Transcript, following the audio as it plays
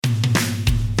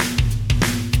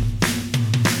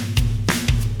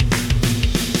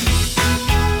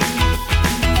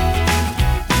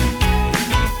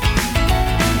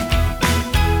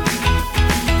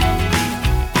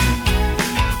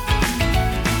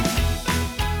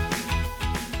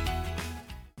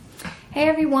Hey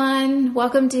everyone,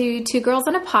 welcome to Two Girls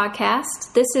on a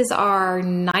Podcast. This is our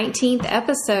 19th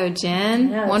episode,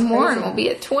 Jen. One more and we'll be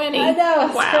at 20. I know,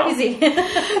 it's crazy.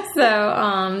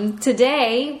 So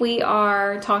today we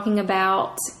are talking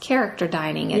about character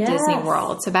dining at Disney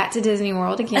World. So back to Disney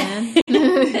World again.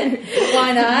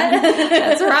 Why not?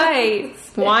 That's right.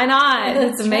 Why not?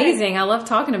 It's amazing. Right. I love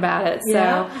talking about it.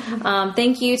 Yeah. So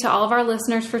thank you to all of our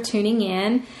listeners for tuning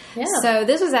in. Yeah. So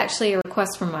this was actually a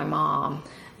request from my mom.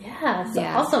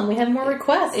 Yeah, awesome. We have more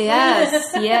requests.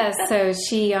 Yes. So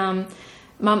she,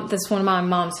 that's one of my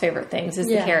mom's favorite things is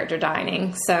the character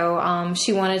dining. So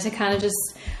she wanted to kind of just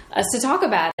us to talk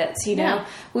about it. So, you know,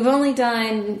 we've only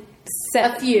done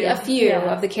a few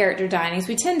of the character dinings.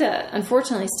 We tend to,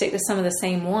 unfortunately, stick to some of the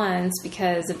same ones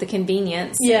because of the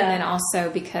convenience, and then also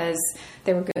because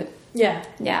they were good.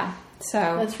 Yeah. So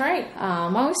that's right.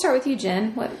 Why don't we start with you,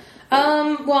 Jen? What?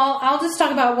 Well, I'll just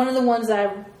talk about one of the ones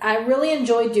that I really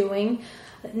enjoy doing.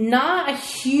 Not a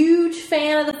huge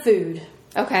fan of the food.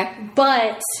 Okay.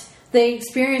 But the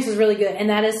experience is really good, and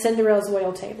that is Cinderella's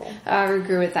Royal Table. I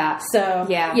agree with that. So,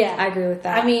 yeah, I agree with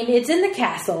that. I mean, it's in the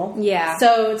castle. Yeah.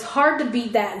 So it's hard to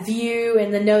beat that view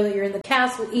and then know that you're in the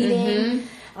castle eating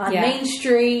on Main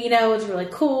Street. You know, it's really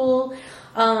cool.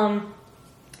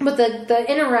 But the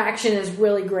interaction is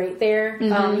really great there.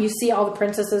 You see all the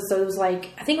princesses. So it was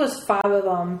like, I think it was 5 of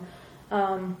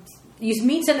them. You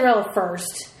meet Cinderella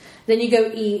first. Then you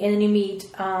go eat. And then you meet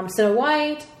Snow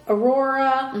White,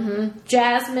 Aurora,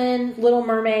 Jasmine, Little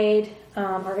Mermaid,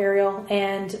 or Ariel.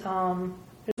 And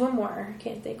there's one more. I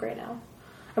can't think right now.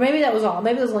 Or maybe that was all.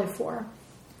 Maybe there was only 4.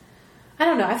 I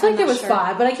don't know. I feel like there was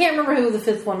 5, but I can't remember who the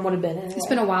 5th one would have been. Anyway. It's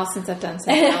been a while since I've done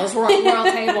Cinderella's Royal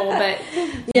Table, but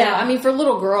I mean, for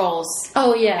little girls,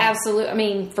 absolutely. I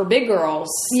mean, for big girls,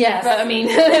 but I mean,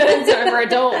 for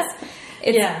adults,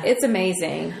 it's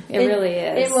amazing. It really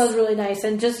is. It was really nice,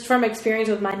 and just from experience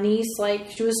with my niece, like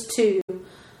she was 2,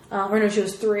 or no, she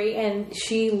was 3, and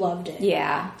she loved it.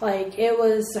 Yeah, like it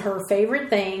was her favorite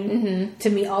thing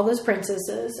to meet all those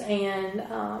princesses, and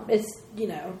it's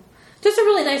just a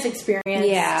really nice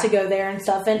experience to go there and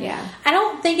stuff. And I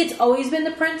don't think it's always been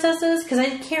the princesses, because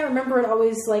I can't remember it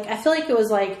always. Like, I feel like it was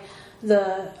like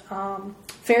the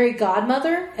fairy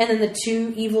godmother and then the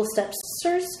 2 evil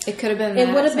stepsisters. It could have been.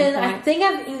 It would have been. Point. I think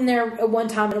I've been there at one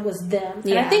time and it was them.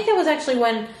 And I think that was actually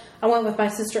when I went with my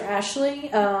sister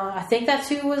Ashley. I think that's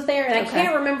who was there, and I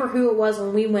can't remember who it was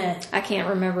when we went. I can't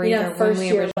remember either when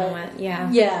we originally went.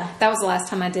 Yeah, that was the last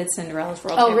time I did Cinderella's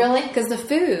Royal Table. Oh, really? Because the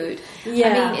food. Yeah,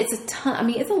 I mean, it's a ton. I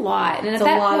mean, it's a lot, and at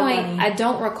that point, I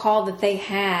don't recall that they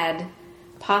had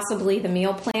possibly the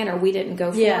meal plan, or we didn't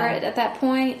go for it at that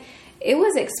point. It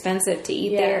was expensive to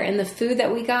eat there, and the food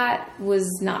that we got was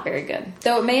not very good.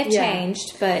 Though it may have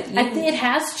changed, but I think it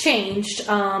has changed.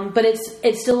 But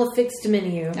it's still a fixed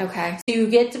menu. Okay, so you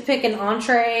get to pick an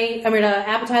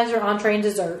appetizer, entree, and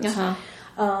dessert.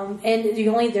 And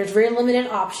there's very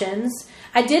limited options.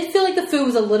 I did feel like the food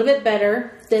was a little bit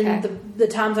better than the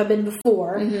times I've been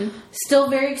before. Still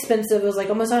very expensive. It was like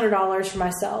almost $100 for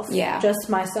myself. Yeah, just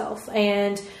myself.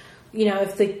 And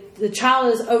if the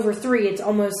child is over 3, it's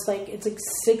almost like it's like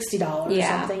 $60 or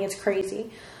something. It's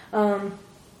crazy.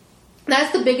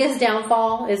 That's the biggest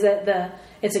downfall, is that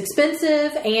it's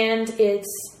expensive and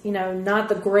it's not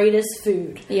the greatest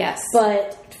food. Yes,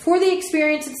 but for the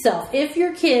experience itself, if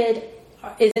your kid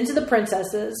is into the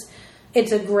princesses,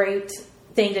 it's a great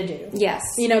thing to do. Yes.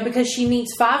 Because she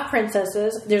meets 5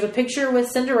 princesses. There's a picture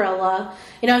with Cinderella.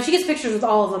 She gets pictures with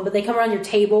all of them, but they come around your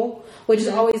table, which is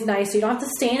always nice. So you don't have to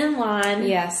stand in line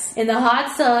in the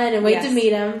hot sun and wait to meet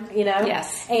them,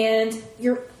 Yes. And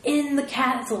you're in the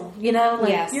castle,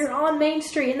 you're on Main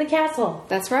Street in the castle.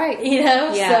 That's right.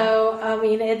 So, I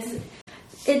mean,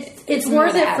 it's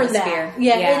worth it for that.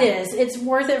 Yeah, it is. It's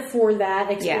worth it for that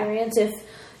experience.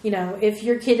 If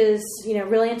your kid is,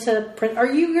 really into or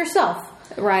you yourself.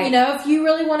 Right. If you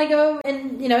really want to go,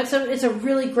 and it's a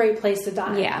really great place to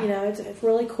dine. Yeah. It's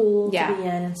really cool to be in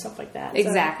and stuff like that.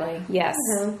 Exactly. So, yes.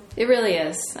 It really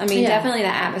is. I mean, definitely the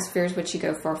atmosphere is what you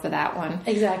go for that one.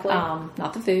 Exactly.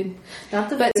 Not the food.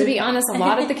 But to be honest, a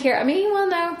lot of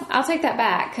the I'll take that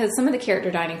back, because some of the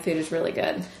character dining food is really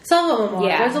good. Some of them are.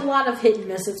 Yeah. There's a lot of hit and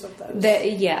misses with those.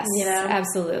 Yes.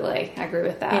 Absolutely. I agree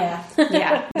with that.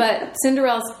 Yeah. But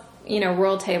Cinderella's,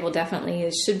 Royal Table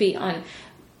definitely should be on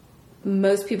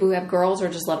most people who have girls or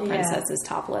just love princesses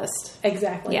top list.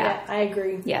 Exactly. Yeah, I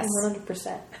agree. Yes.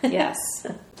 100%. Yes.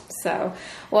 So,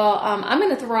 I'm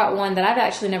going to throw out one that I've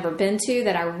actually never been to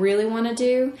that I really want to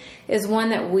do. Is one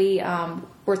that we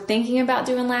were thinking about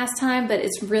doing last time, but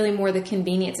it's really more the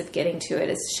convenience of getting to it.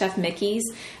 It's Chef Mickey's.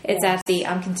 It's at the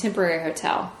Contemporary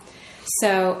Hotel.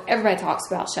 So everybody talks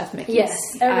about Chef Mickey's. Yes,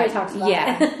 everybody talks about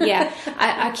it. Yeah.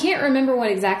 I can't remember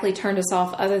what exactly turned us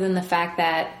off other than the fact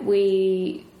that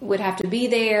we would have to be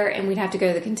there and we'd have to go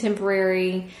to the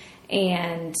Contemporary,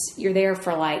 and you're there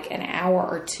for like an hour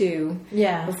or two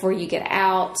before you get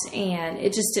out, and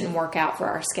it just didn't work out for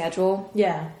our schedule.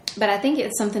 Yeah. But I think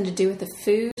it's something to do with the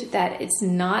food, that it's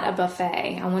not a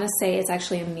buffet. I want to say it's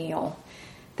actually a meal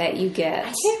that you get.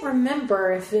 I can't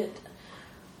remember if it...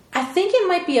 I think it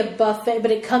might be a buffet,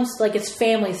 but it comes like it's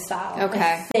family style. Okay.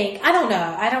 I think. I don't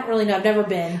know. I don't really know. I've never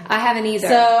been. I haven't either.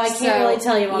 So I can't really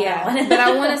tell you on that one. But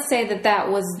I want to say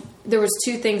there was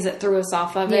two things that threw us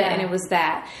off of it, and it was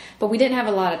that. But we didn't have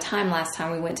a lot of time last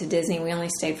time we went to Disney. We only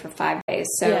stayed for 5 days,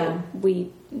 so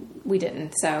we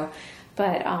didn't. So,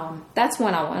 but that's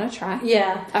one I want to try.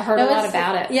 Yeah, I heard a lot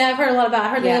about it. Yeah, I've heard a lot about it. I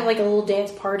heard they have like a little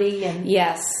dance party, and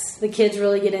the kids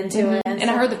really get into it. And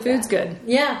I heard the food's good.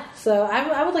 Yeah, so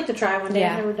I would like to try one day.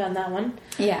 I've never done that one.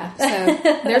 Yeah,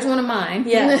 so there's one of mine.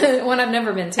 Yeah. One I've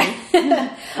never been to.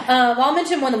 Well, I'll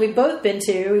mention one that we've both been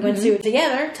to. We went to it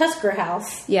together, Tusker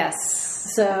House. Yes.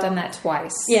 So I've done that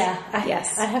twice. Yeah.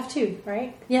 I have too,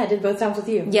 right? Yeah, I did both times with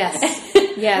you. Yes.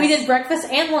 Yes. We did breakfast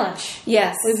and lunch.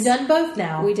 Yes. We've done both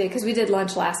now. We did, because we did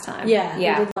lunch last time.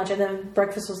 Yeah. We did lunch, and then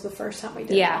breakfast was the first time we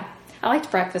did. Yeah. I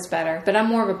liked breakfast better, but I'm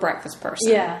more of a breakfast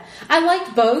person. Yeah. I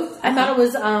liked both. I thought it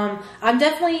was, I'm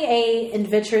definitely a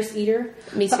adventurous eater.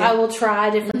 Me too. So I will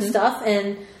try different stuff,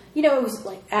 and you know, it was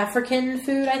like African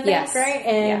food, I think, right?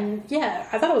 And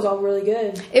I thought it was all really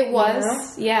good. It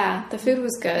was, the food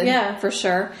was good, for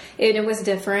sure. It was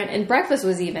different, and breakfast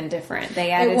was even different.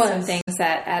 They added some things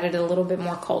that added a little bit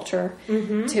more culture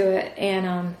to it,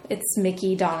 and it's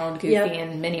Mickey, Donald, Goofy,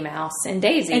 and Minnie Mouse, and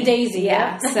Daisy.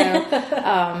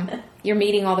 So you're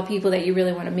meeting all the people that you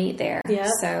really want to meet there. Yeah.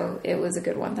 So it was a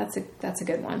good one. That's a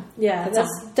good one. Yeah,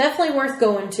 that's definitely worth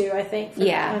going to, I think. For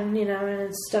that one, you know, and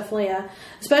it's definitely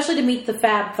especially to meet the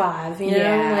Fab Five, you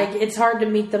know, like it's hard to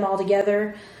meet them all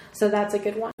together. So that's a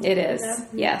good one. It is. You know?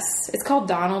 Yes. It's called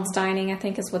Donald's Dining, I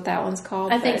think is what that one's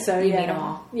called. I think so, You meet them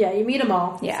all. Yeah, you meet them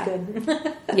all. Yeah. It's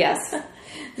good. Yes.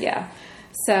 Yeah.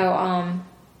 So,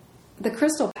 the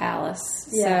Crystal Palace.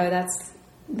 So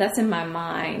that's in my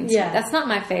mind. Yeah. That's not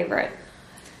my favorite.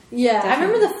 Yeah. Definitely. I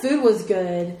remember the food was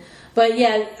good. But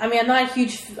yeah, I mean, I'm not a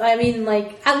huge... I mean,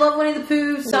 like, I love Winnie the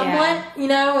Pooh somewhat. You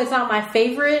know, it's not my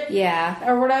favorite. Yeah.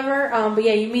 Or whatever. But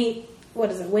yeah, you meet... What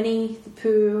is it? Winnie the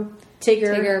Pooh,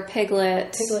 Tigger,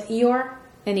 Piglet, Eeyore.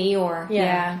 And Eeyore.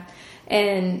 Yeah.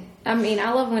 And, I mean,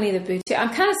 I love Winnie the Pooh, too.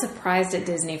 I'm kind of surprised at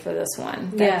Disney for this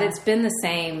one. That it's been the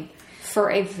same for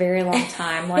a very long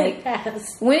time. Like,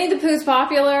 Winnie the Pooh's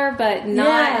popular, but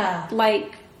not,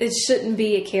 like... It shouldn't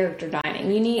be a character dining.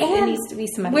 It needs to be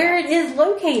somebody where else. It is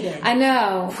located. I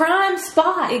know. Prime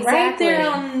spot. Exactly. Right there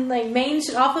on like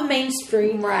off of Main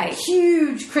Street. Right.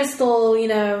 Huge crystal, you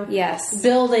know,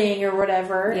 building or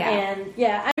whatever. Yeah. And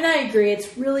I mean, I agree.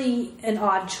 It's really an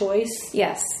odd choice.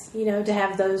 Yes. You know, to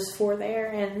have those four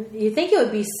there. And you think it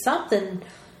would be something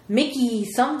Mickey,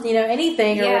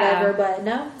 anything or whatever, but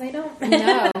no, they don't.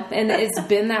 No, and it's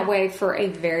been that way for a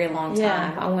very long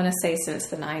time. I want to say since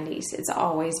the 90s. It's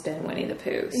always been Winnie the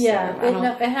Pooh. So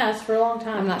it has for a long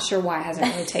time. I'm not sure why it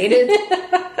hasn't rotated.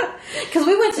 Because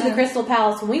we went to the Crystal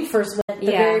Palace when we first went,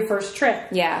 the very first trip.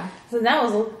 Yeah. So that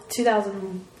was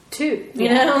 2002, you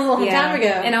know, a long time ago.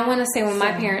 And I want to say when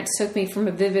my parents took me from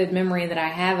a vivid memory that I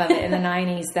have of it in the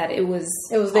 90s, that it was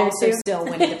there also too. Still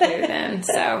Winnie the Pooh then.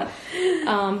 So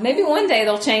maybe one day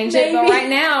they'll change it, but right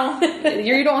now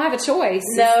you don't have a choice.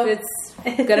 No. It's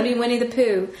going to be Winnie the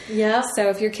Pooh. Yeah. So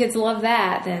if your kids love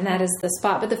that, then that is the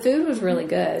spot. But the food was really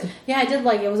good. Yeah, I did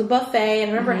like it. It was a buffet,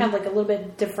 and I remember it had like a little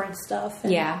bit different stuff.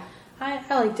 Yeah. I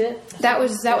liked it. That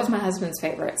was my husband's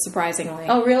favorite, surprisingly.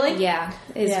 Oh, really? Yeah,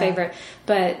 his favorite.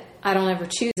 But I don't ever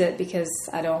choose it because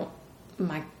I don't.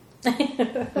 My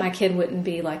kid wouldn't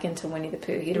be like into Winnie the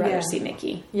Pooh. He'd rather see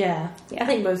Mickey. Yeah. I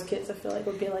think most kids, I feel like,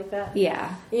 would be like that.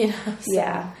 Yeah.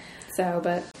 Yeah. So,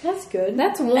 but that's good.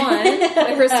 That's one.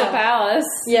 The Crystal Palace.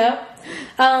 Yep.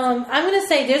 I'm going to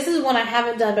say this is one I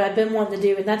haven't done, but I've been wanting to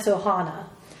do, and that's Ohana.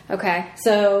 Okay.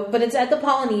 So, but it's at the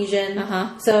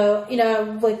Polynesian. So, you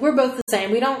know, like we're both the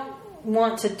same. We don't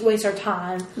want to waste our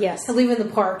time. Yes. To leave in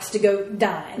the parks to go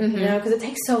dine. You know, because it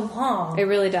takes so long. It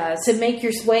really does. To make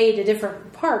your way to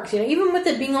different parks. You know, even with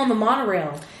it being on the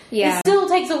monorail. Yeah. It still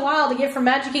takes a while to get from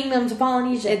Magic Kingdom to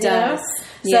Polynesian. It does.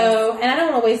 Yes. So, and I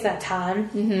don't want to waste that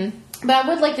time. But I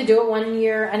would like to do it one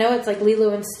year. I know it's like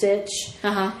Lilo and Stitch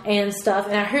and stuff.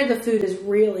 And I heard the food is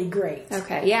really great.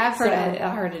 Okay. Yeah, I've heard it. I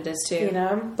heard it is too. You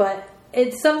know, but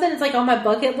it's something that's like on my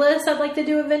bucket list I'd like to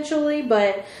do eventually.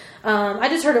 But I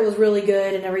just heard it was really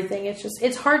good and everything.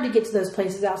 It's hard to get to those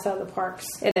places outside of the parks.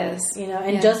 It is.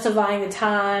 And justifying the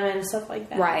time and stuff like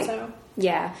that. Right. So.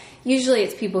 Yeah. Usually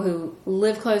it's people who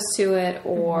live close to it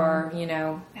or,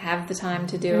 have the time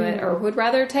to do it or would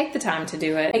rather take the time to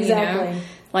do it. Exactly.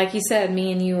 Like you said,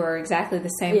 me and you are exactly the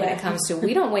same when it comes to,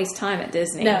 we don't waste time at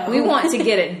Disney. No. We want to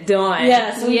get it done.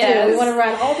 Yes, we do. We want to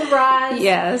ride all the rides.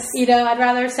 Yes. I'd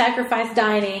rather sacrifice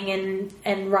dining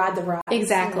and ride the rides.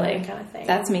 Exactly. That kind of thing.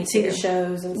 That's me too. See the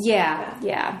shows and stuff like that.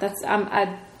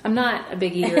 Yeah. I'm not a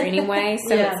big eater anyway,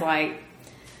 so it's like,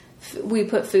 we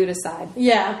put food aside.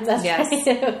 Yeah, that's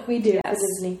right. We do for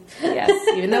Disney. Yes,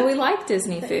 even though we like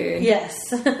Disney food. Yes.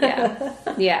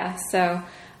 Yeah. So,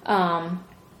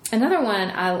 another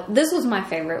one, this was my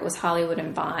favorite, was Hollywood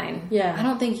and Vine. Yeah. I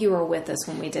don't think you were with us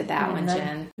when we did that one,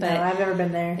 Jen. But no, I've never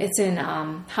been there. It's in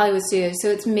Hollywood Studios, so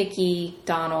it's Mickey,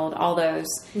 Donald, all those.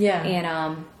 Yeah.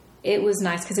 And it was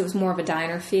nice because it was more of a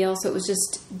diner feel, so it was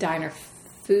just diner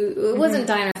food. It wasn't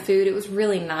diner food. It was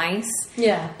really nice.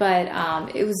 Yeah. But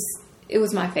it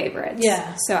was my favorite.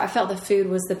 Yeah. So I felt the food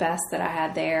was the best that I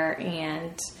had there,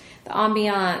 and the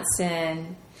ambiance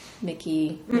and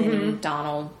Mickey, Minnie,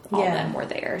 Donald, all of them were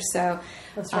there. So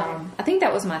that's right. I think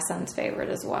that was my son's favorite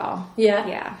as well. Yeah.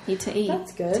 Yeah.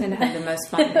 That's good. Tend to have the most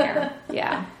fun there.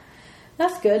 Yeah.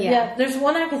 That's good. Yeah. There's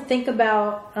one I could think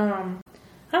about. I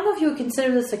don't know if you would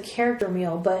consider this a character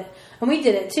meal, and we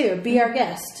did it too. Be Our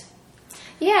Guest.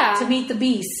 Yeah. To meet the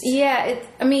Beast. Yeah.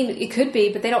 It could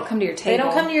be, but they don't come to your table. They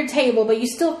don't come to your table, but you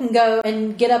still can go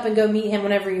and get up and go meet him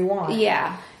whenever you want.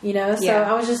 Yeah. So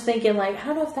I was just thinking, I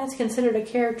don't know if that's considered a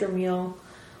character meal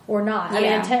or not. I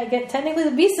mean, technically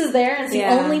the Beast is there, and it's the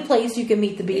only place you can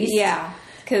meet the Beast. Yeah.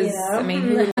 Because,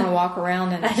 who would want to walk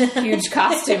around in a huge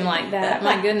costume like that?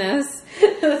 My goodness.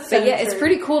 It's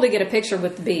pretty cool to get a picture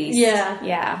with the Beast. Yeah.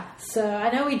 Yeah. So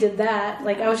I know we did that.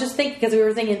 I was just thinking, because we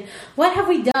were thinking, what have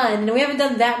we done? And we haven't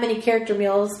done that many character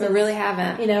meals. We really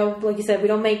haven't. Like you said, we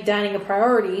don't make dining a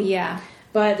priority. Yeah.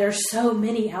 But there's so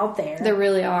many out there. There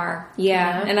really are.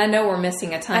 Yeah. And I know we're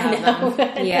missing a ton of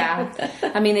them. Yeah.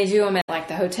 I mean, they do them at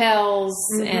the hotels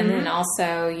and then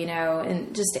also,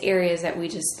 in just areas that we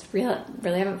just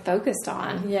really haven't focused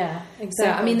on. Yeah, exactly.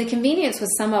 So, I mean, the convenience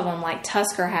with some of them, like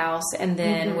Tusker House, and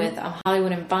then with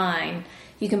Hollywood and Vine,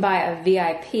 you can buy a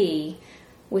VIP,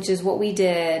 which is what we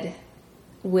did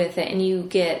with it. And you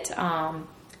get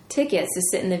tickets to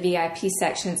sit in the VIP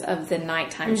sections of the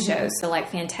nighttime shows. So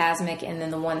like Fantasmic, and then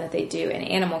the one that they do in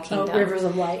Animal Kingdom. Rivers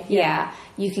of Light. Yeah.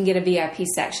 You can get a VIP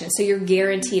section. So you're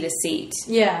guaranteed a seat.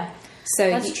 Yeah. So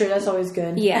that's true. That's always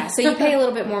good. Yeah. So you pay a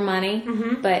little bit more money,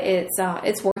 but it's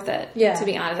worth it. Yeah. To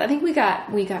be honest, I think we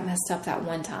got messed up that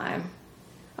one time.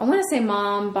 I want to say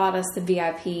Mom bought us the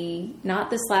VIP, not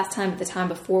this last time, but the time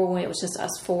before when it was just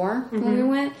us four when we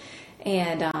went,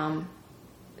 and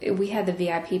we had the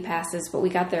VIP passes, but we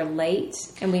got there late,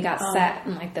 and we got sat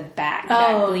in the back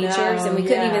bleachers, and we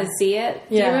couldn't even see it.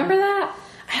 Do you remember that?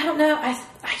 I don't know. I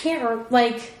can't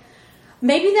remember.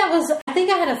 Maybe that was. I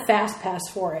think I had a fast pass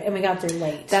for it, and we got there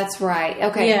late. That's right.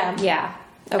 Okay. Yeah.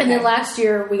 Okay. And then last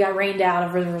year we got rained out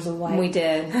of Rivers of Light. We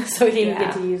did. So we didn't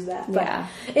get to use that. But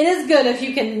it is good if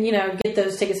you can, get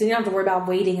those tickets and you don't have to worry about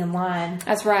waiting in line.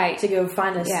 That's right. To go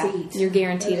find a seat. You're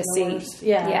guaranteed a seat.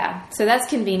 Yeah. Yeah. So that's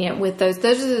convenient with those.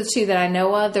 Those are the two that I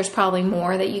know of. There's probably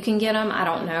more that you can get them. I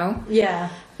don't know. Yeah.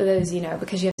 For those,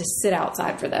 because you have to sit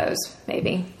outside for those,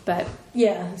 maybe. But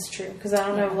yeah, that's true. Because I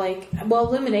don't know,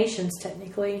 Illuminations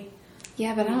technically.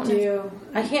 Yeah, but I don't know.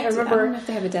 I can't remember. I don't know if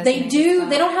they have a designated They do. spot.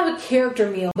 They don't have a character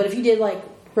meal, but if you did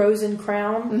Rose and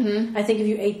Crown, I think if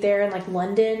you ate there in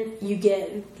London, you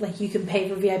get you can pay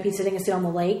for VIP sitting and sit on the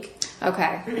lake.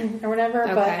 Okay. Or whatever.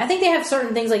 Okay. But I think they have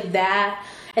certain things like that.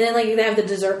 And then they have the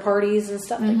dessert parties and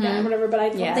stuff like that or whatever. But I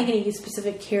don't think any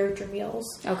specific character meals.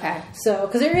 Okay. So,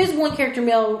 because there is one character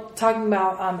meal talking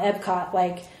about Epcot,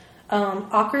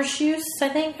 Akershus, I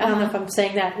think. I don't know if I'm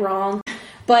saying that wrong.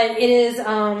 But it is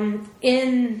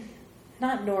in,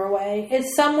 not Norway.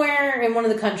 It's somewhere in one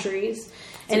of the countries.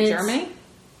 Is it Germany?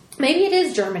 Maybe it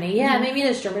is Germany. Yeah, maybe it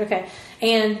is Germany. Okay.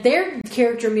 And their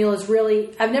character meal is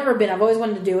really, I've never been. I've always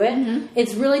wanted to do it.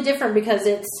 It's really different because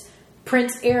it's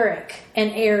Prince Eric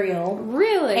and Ariel.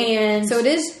 Really? And so it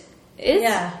is.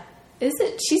 Yeah. Is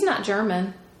it? She's not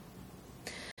German.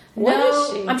 What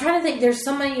is she? I'm trying to think.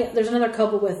 There's another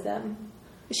couple with them.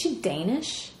 Is she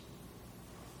Danish?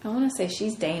 I want to say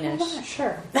she's Danish. I'm not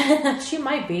sure. She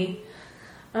might be.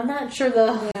 I'm not sure I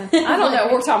don't know.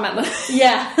 We're talking about the...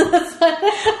 Yeah.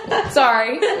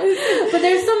 Sorry. But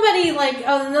there's somebody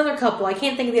another couple. I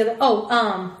can't think of the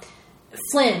other.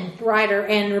 Flynn Rider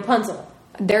and Rapunzel.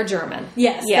 They're German.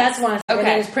 Yes, that's one. Okay.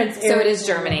 That is Prince Eric. So it is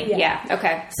Germany. Yeah.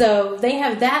 Okay. So they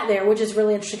have that there, which is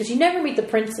really interesting because you never meet the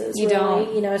princes. You really,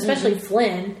 don't. You know, especially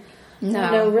Flynn. No.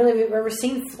 I don't know really we've ever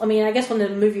seen. I mean, I guess when the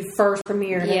movie first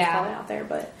premiered, it's probably out there,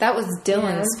 but that was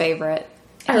Dylan's favorite.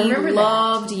 I remember he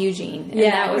loved Eugene. And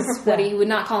that was what he would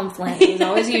not call him Flynn. He was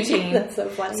always Eugene. That's so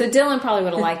funny. So Dylan probably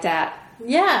would have liked that.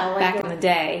 Back in the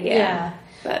day. Yeah.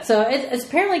 But so it's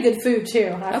apparently good food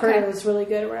too. I've heard it was really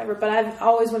good or whatever. But I've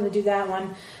always wanted to do that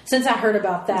one since I heard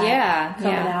about that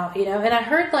coming out. You know, and I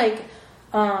heard like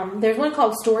there's one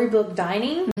called Storybook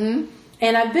Dining,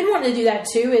 and I've been wanting to do that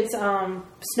too. It's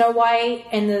Snow White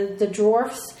and the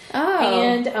dwarfs,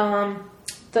 and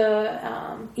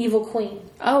the Evil Queen.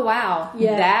 Oh wow!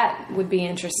 Yeah, that would be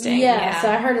interesting. Yeah, so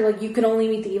I heard like you could only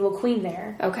meet the Evil Queen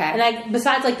there. Okay, and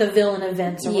besides like the villain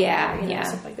events or whatever, you know,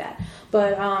 stuff like that.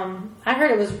 But I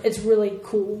heard it's really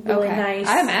cool, really nice.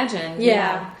 I imagine.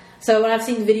 Yeah. So when I've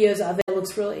seen videos of it, it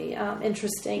looks really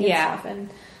interesting. And stuff. And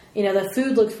you know, the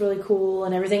food looks really cool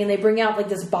and everything. And they bring out like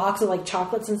this box of like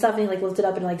chocolates and stuff, and you like lift it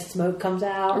up and like smoke comes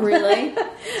out. Really?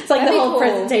 It's like the whole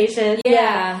presentation.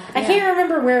 Yeah. I can't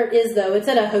remember where it is though. It's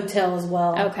at a hotel as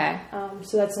well. Okay.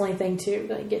 So that's the only thing too,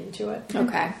 like get into it.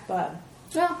 Okay. But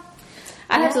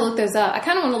I'd have to look those up. I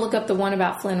kind of want to look up the one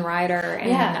about Flynn Rider.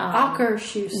 And,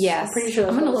 Akershus. Yes. I'm pretty sure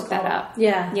I'm going to look that up.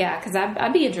 Yeah. Yeah, because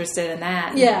I'd be interested in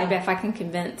that. Yeah. Maybe if I can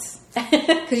convince.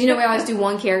 Because, you know, we always do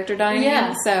one character dining.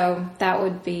 Yeah. So that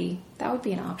would be an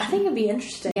option. I think it'd be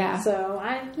interesting. Yeah. So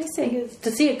let me see.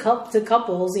 To see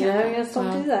couples, you know, you just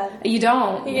don't do that. You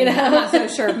don't. You know? I'm not so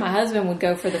sure if my husband would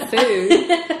go for the food.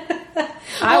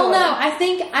 I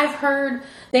think I've heard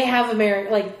they have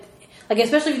American, like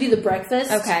especially if you do the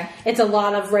breakfast. Okay. It's a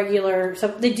lot of regular. So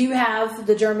they do have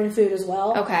the German food as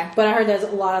well. Okay. But I heard there's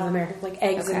a lot of American, like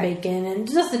eggs and bacon and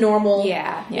just the normal,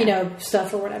 you know,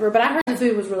 stuff or whatever. But I heard the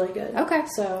food was really good. Okay.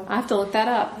 So I have to look that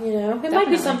up. You know, it might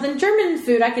be something. German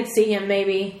food, I could see him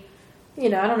maybe. You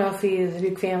know, I don't know if he's a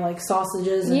big fan of like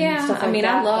sausages and stuff like that. I mean,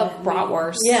 I love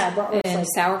bratwurst. Yeah, bratwurst. And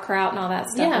sauerkraut and all that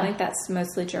stuff. I think that's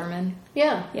mostly German.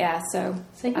 Yeah. Yeah, so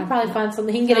he can probably find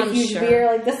something. He can get a huge beer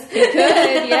like this. He could,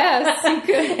 yes. He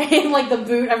could. And like the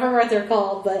boot, I remember what they're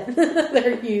called, but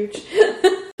they're huge.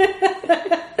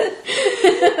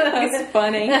 That's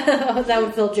funny. That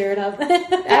would fill Jared up.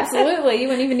 Absolutely. You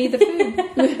wouldn't even need the food.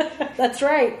 That's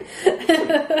right.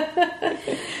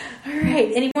 All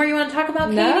right. Any more you want to talk about,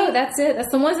 Katie? No, that's it. That's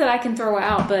the ones that I can throw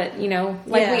out. But, you know,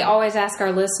 we always ask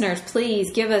our listeners, please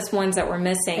give us ones that we're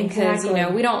missing. Because, you know,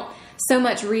 we don't so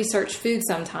much research food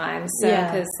sometimes. So,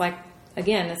 because,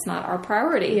 again, it's not our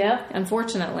priority. Yeah.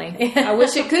 Unfortunately. I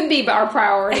wish it could be our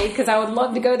priority because I would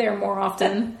love to go there more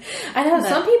often. I know.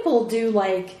 Some people do,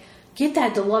 get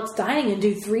that deluxe dining and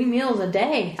do 3 meals a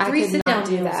day. 3 sit-down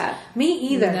meals. That. Me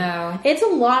either. No. It's a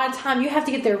lot of time. You have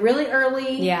to get there really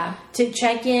early to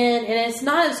check in, and it's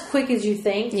not as quick as you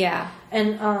think. Yeah.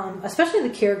 And especially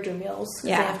the character meals.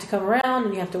 Because they have to come around,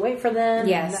 and you have to wait for them,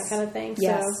 and that kind of thing.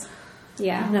 Yes. So,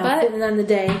 yeah. But fitting on the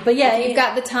day. But if you've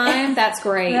got the time, that's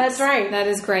great. That's right. That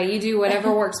is great. You do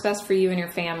whatever works best for you and your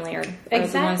family or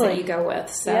the ones that you go with.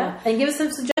 So. Yeah. And give us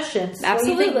some suggestions.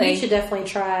 Absolutely. What do you think we should definitely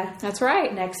try? That's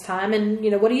right. Next time. And,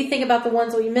 you know, what do you think about the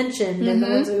ones that we mentioned and the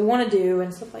ones that we want to do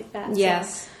and stuff like that?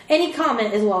 Yes. So, any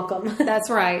comment is welcome. That's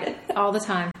right. All the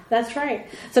time. That's right.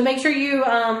 So make sure you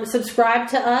subscribe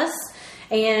to us.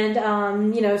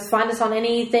 And, you know, find us on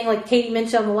anything like Katie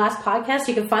mentioned on the last podcast.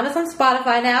 You can find us on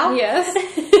Spotify now. Yes.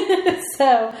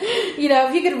 So, you know,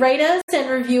 if you could rate us and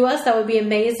review us, that would be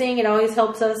amazing. It always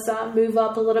helps us move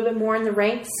up a little bit more in the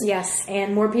ranks. Yes.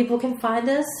 And more people can find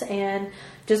us. And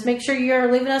just make sure you're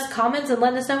leaving us comments and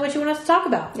letting us know what you want us to talk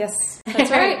about. Yes.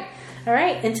 That's right. All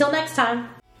right. Until next time.